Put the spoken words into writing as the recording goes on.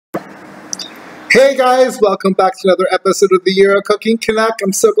Hey guys, welcome back to another episode of the Euro Cooking Canuck.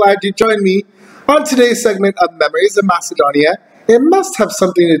 I'm so glad you joined me on today's segment of Memories of Macedonia. It must have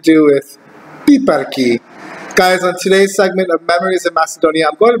something to do with piperki. Guys, on today's segment of Memories of Macedonia,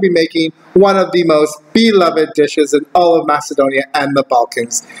 I'm going to be making one of the most beloved dishes in all of Macedonia and the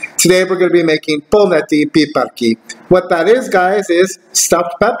Balkans. Today we're going to be making polneti piperki. What that is, guys, is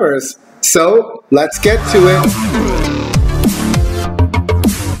stuffed peppers. So, let's get to it.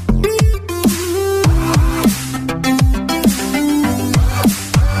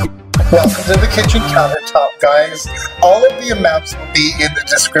 Welcome to the kitchen countertop, guys. All of the amounts will be in the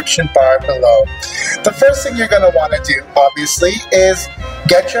description bar below. The first thing you're going to want to do, obviously, is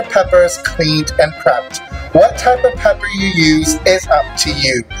get your peppers cleaned and prepped. What type of pepper you use is up to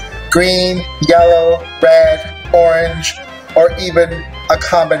you. Green, yellow, red, orange, or even a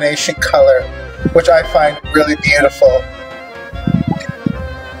combination color, which I find really beautiful.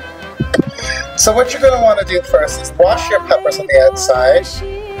 So what you're going to want to do first is wash your peppers on the outside.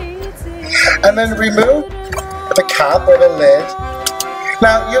 And then remove the cap or the lid.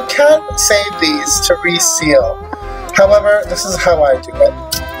 Now you can save these to reseal. However, this is how I do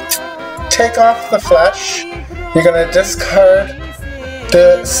it. Take off the flesh. You're going to discard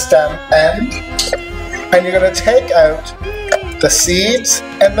the stem end. And you're going to take out the seeds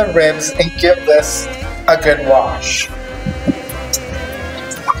and the ribs and give this a good wash.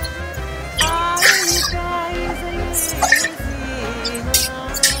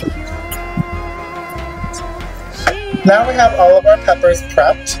 Now we have all of our peppers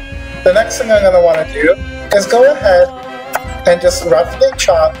prepped. The next thing I'm going to want to do is go ahead and just roughly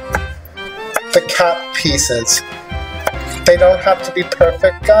chop the cap pieces. They don't have to be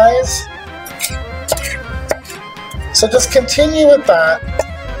perfect, guys. So just continue with that,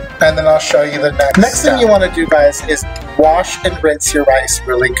 and then I'll show you the next thing you want to do, guys, is wash and rinse your rice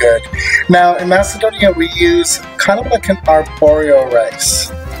really good. Now in Macedonia we use kind of like an Arborio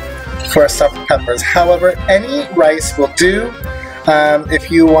rice for stuffed peppers. However, any rice will do. If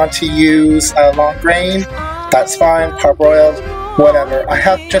you want to use long grain, that's fine, parboiled, whatever. I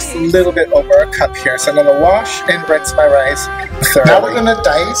have just a little bit over a cup here, so I'm going to wash and rinse my rice thoroughly. Now we're going to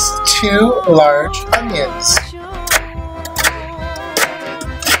dice 2 large onions.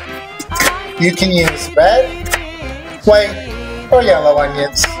 You can use red, white, or yellow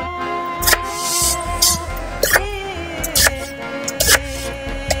onions.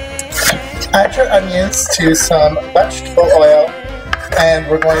 Add your onions to some vegetable oil, and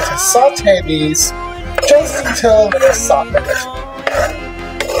we're going to saute these just until they're softened.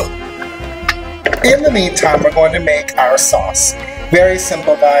 In the meantime, we're going to make our sauce. Very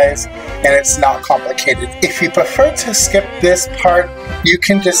simple, guys, and it's not complicated. If you prefer to skip this part, you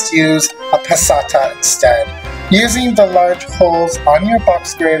can just use a passatta instead. Using the large holes on your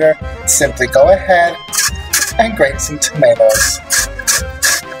box grater, simply go ahead and grate some tomatoes.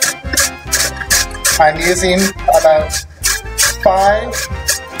 I'm using about 5.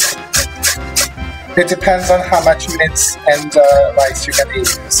 It depends on how much mince and rice you're going to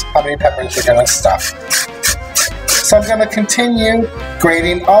use, how many peppers you're going to stuff. So I'm going to continue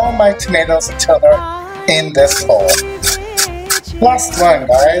grating all of my tomatoes until they're in this hole. Last one,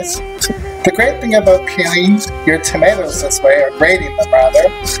 guys. The great thing about peeling your tomatoes this way, or grating them rather,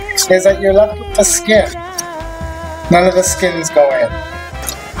 is that you're left with the skin. None of the skins go in.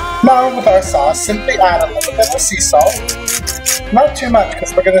 Now with our sauce, simply add a little bit of sea salt. Not too much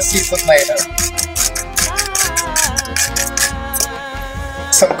because we're going to season later.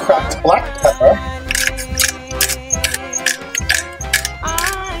 Some cracked black pepper.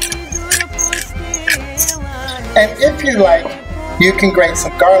 And if you like, you can grate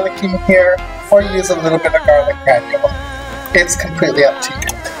some garlic in here or use a little bit of garlic granule. It's completely up to you.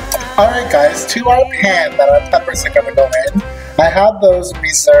 Alright guys, to our pan that our peppers are going to go in, I have those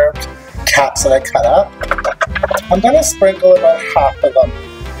reserved caps that I cut up. I'm going to sprinkle about half of them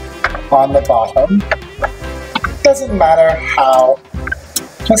on the bottom. Doesn't matter how,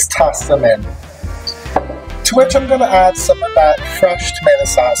 just toss them in. To which I'm going to add some of that fresh tomato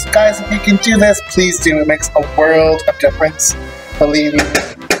sauce. Guys, if you can do this, please do. It makes a world of difference, believe me.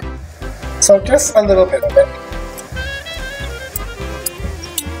 So just a little bit of it.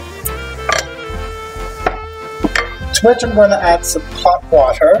 To which I'm going to add some hot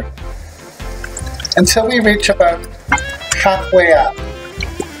water until we reach about halfway up.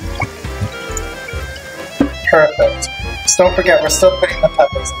 Perfect. Just don't forget, we're still putting the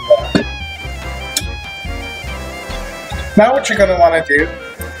peppers in there. Now what you're going to want to do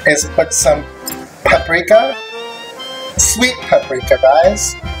is put some paprika, sweet paprika,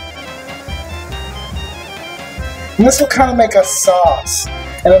 guys. And this will kind of make a sauce.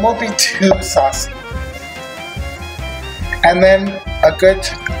 and it won't be too saucy. And then a good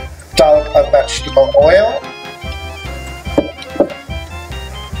dollop of vegetable oil.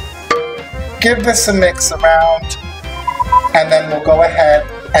 Give this a mix around, and then we'll go ahead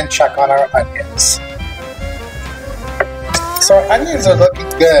and check on our onions. So our onions are looking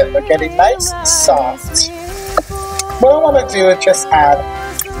good. They're getting nice and soft. What I want to do is just add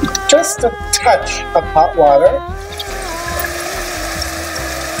just a touch of hot water.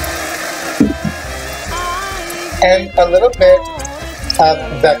 And a little bit of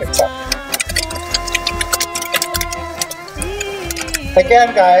Vegeta.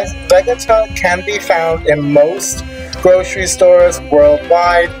 Again guys, Vegeta can be found in most grocery stores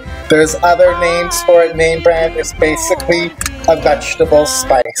worldwide. There's other names for it. Name brand is basically a vegetable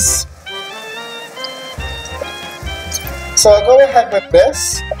spice. So I'll go ahead with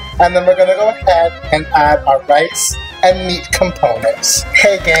this, and then we're going to go ahead and add our rice and meat components.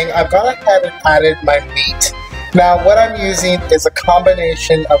 Hey gang, I've gone ahead and added my meat. Now what I'm using is a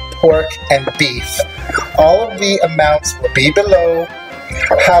combination of pork and beef. All of the amounts will be below.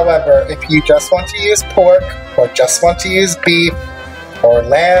 However, if you just want to use pork, or just want to use beef, or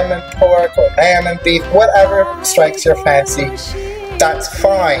lamb and pork, or lamb and beef, whatever strikes your fancy, that's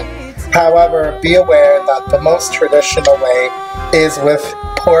fine. However, be aware that the most traditional way is with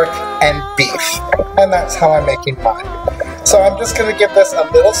pork and beef, and that's how I'm making mine. So I'm just going to give this a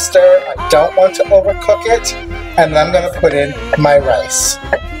little stir. I don't want to overcook it, and then I'm going to put in my rice.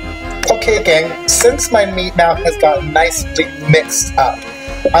 Okay gang, since my meat now has gotten nicely mixed up,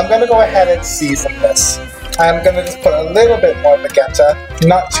 I'm going to go ahead and season this. I'm going to just put a little bit more Vegeta,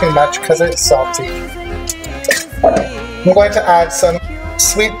 not too much because it's salty. I'm going to add some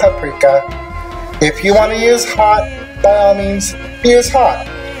sweet paprika. If you want to use hot, by all means, use hot.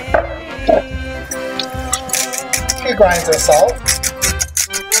 A few grains of salt.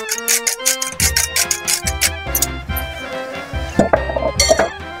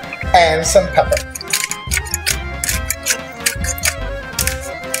 And some pepper.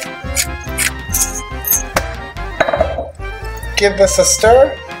 Give this a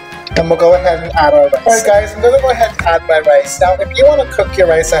stir, and we'll go ahead and add our rice. Alright guys, I'm going to go ahead and add my rice. Now if you want to cook your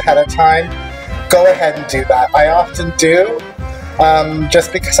rice ahead of time, go ahead and do that. I often do,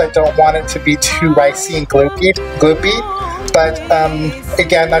 just because I don't want it to be too ricey and gloopy, but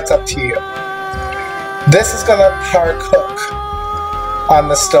again, that's up to you. This is going to par cook on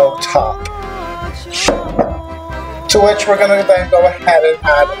the stove top, to which we're going to then go ahead and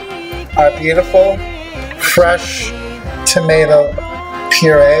add our beautiful fresh tomato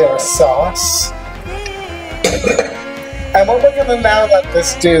puree or sauce. And what we're going to now let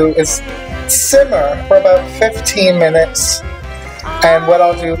this do is simmer for about 15 minutes, and what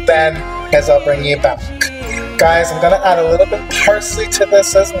I'll do then is I'll bring you back. Guys, I'm going to add a little bit of parsley to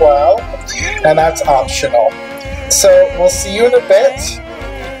this as well, and that's optional. So we'll see you in a bit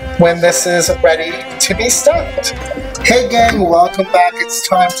when this is ready to be stuffed. Hey gang, welcome back. It's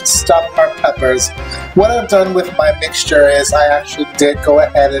time to stuff our peppers. What I've done with my mixture is I actually did go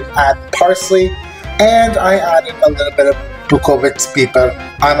ahead and add parsley, and I added a little bit of bukovitz pepper.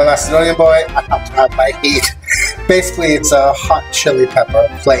 I'm a Macedonian boy, I have to have my heat. Basically it's a hot chili pepper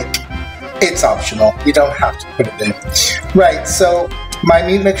flake. It's optional, you don't have to put it in. Right, so my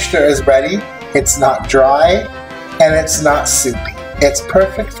meat mixture is ready. It's not dry, and it's not soupy. It's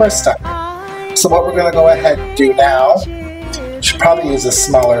perfect for stuffing. So what we're going to go ahead and do now, should probably use a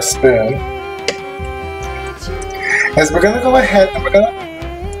smaller spoon, is we're going to go ahead and we're going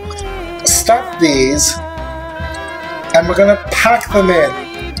to stuff these, and we're going to pack them in.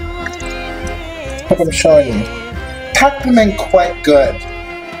 Like I'm showing you. Pack them in quite good.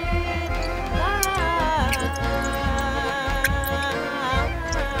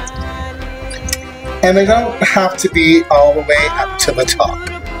 And they don't have to be all the way up to the top.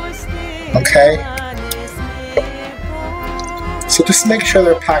 Okay? So just make sure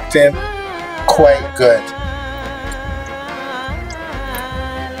they're packed in quite good.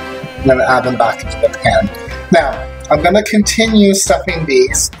 I'm going to add them back into the pan. Now, I'm going to continue stuffing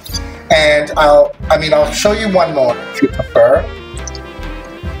these, and I'll show you one more if you prefer.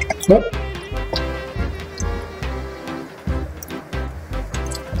 Whoop.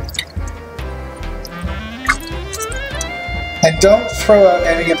 And don't throw out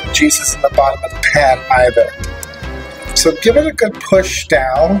any of the juices in the bottom of the pan either. So give it a good push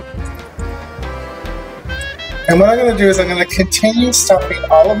down. And what I'm going to do is I'm going to continue stuffing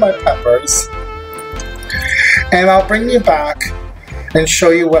all of my peppers. And I'll bring you back and show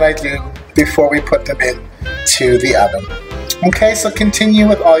you what I do before we put them in to the oven. Okay, so continue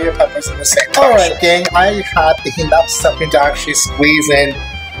with all your peppers in the same fashion. Alright gang, I had enough stuffing to actually squeeze in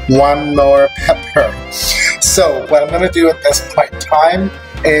one more pepper. So what I'm going to do at this point in time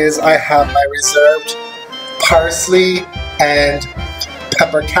is I have my reserved parsley and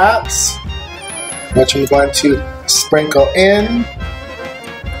pepper caps, which I'm going to sprinkle in,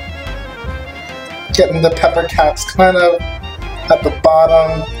 getting the pepper caps kind of at the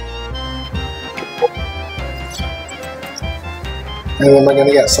bottom, and then we're going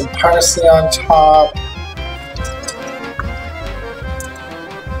to get some parsley on top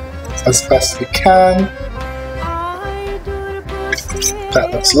as best we can.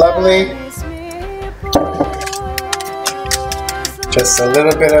 That looks lovely. Just a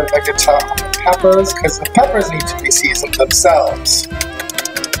little bit of Vegeta on the peppers, because the peppers need to be seasoned themselves.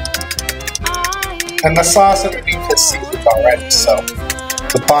 And the sauce underneath is seasoned already, so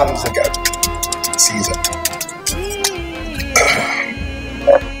the bottoms are good seasoned.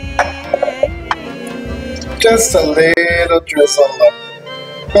 Just a little drizzle of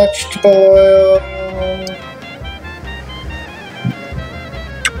vegetable oil.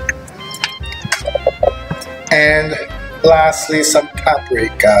 And lastly, some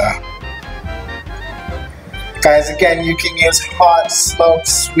paprika. Guys, again, you can use hot, smoked,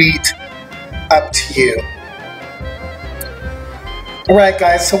 sweet, up to you. Alright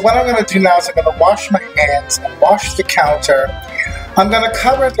guys, so what I'm going to do now is I'm going to wash my hands and wash the counter. I'm going to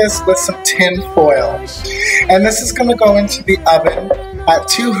cover this with some tin foil. And this is going to go into the oven at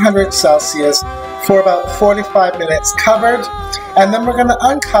 200 Celsius for about 45 minutes covered. And then we're going to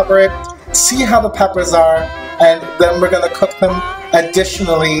uncover it, see how the peppers are, and then we're going to cook them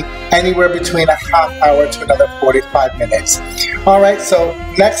additionally anywhere between a half hour to another 45 minutes. Alright, so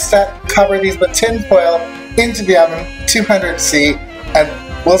next step, cover these with tin foil into the oven, 200°C,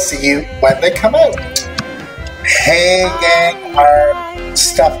 and we'll see you when they come out. Hey gang, our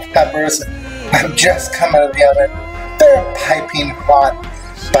stuffed peppers have just come out of the oven. They're piping hot,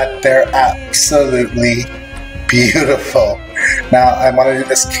 but they're absolutely beautiful. Now I want to do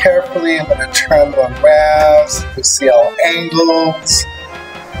this carefully. I'm going to turn them around so you can see all angles.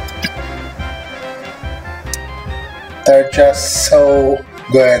 They're just so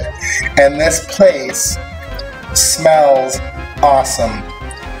good. And this place smells awesome.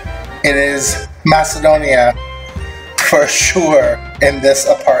 It is Macedonia for sure in this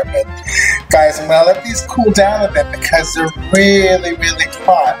apartment. Guys, I'm going to let these cool down a bit because they're really, really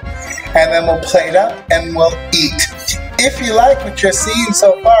hot. And then we'll plate up and we'll eat. If you like what you're seeing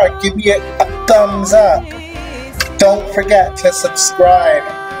so far, give me a thumbs up. Don't forget to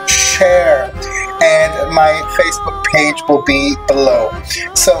subscribe, share, and my Facebook page will be below.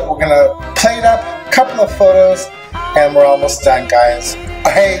 So we're gonna plate up a couple of photos and we're almost done, guys.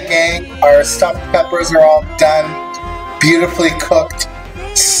 Hey gang, our stuffed peppers are all done. Beautifully cooked,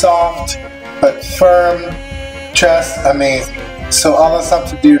 soft but firm, just amazing. So all that's left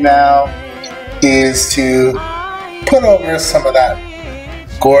to do now is to put over some of that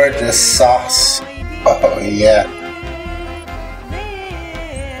gorgeous sauce. Oh yeah.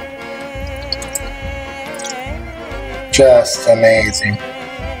 Just amazing.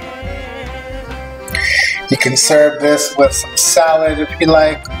 You can serve this with some salad if you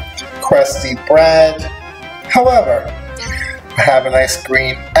like, crusty bread. However, I have a nice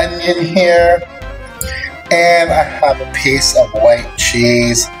green onion here, and I have a piece of white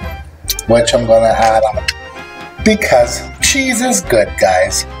cheese, which I'm going to add on because cheese is good,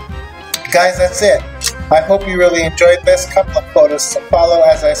 guys. Guys, that's it. I hope you really enjoyed this. Couple of photos to follow,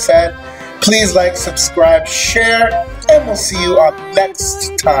 as I said. Please like, subscribe, share, and we'll see you on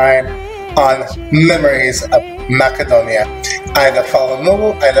next time on Memories of Macedonia. Aida Fala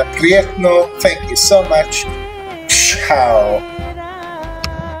Novo, Aida Prietno. Thank you so much. Ciao.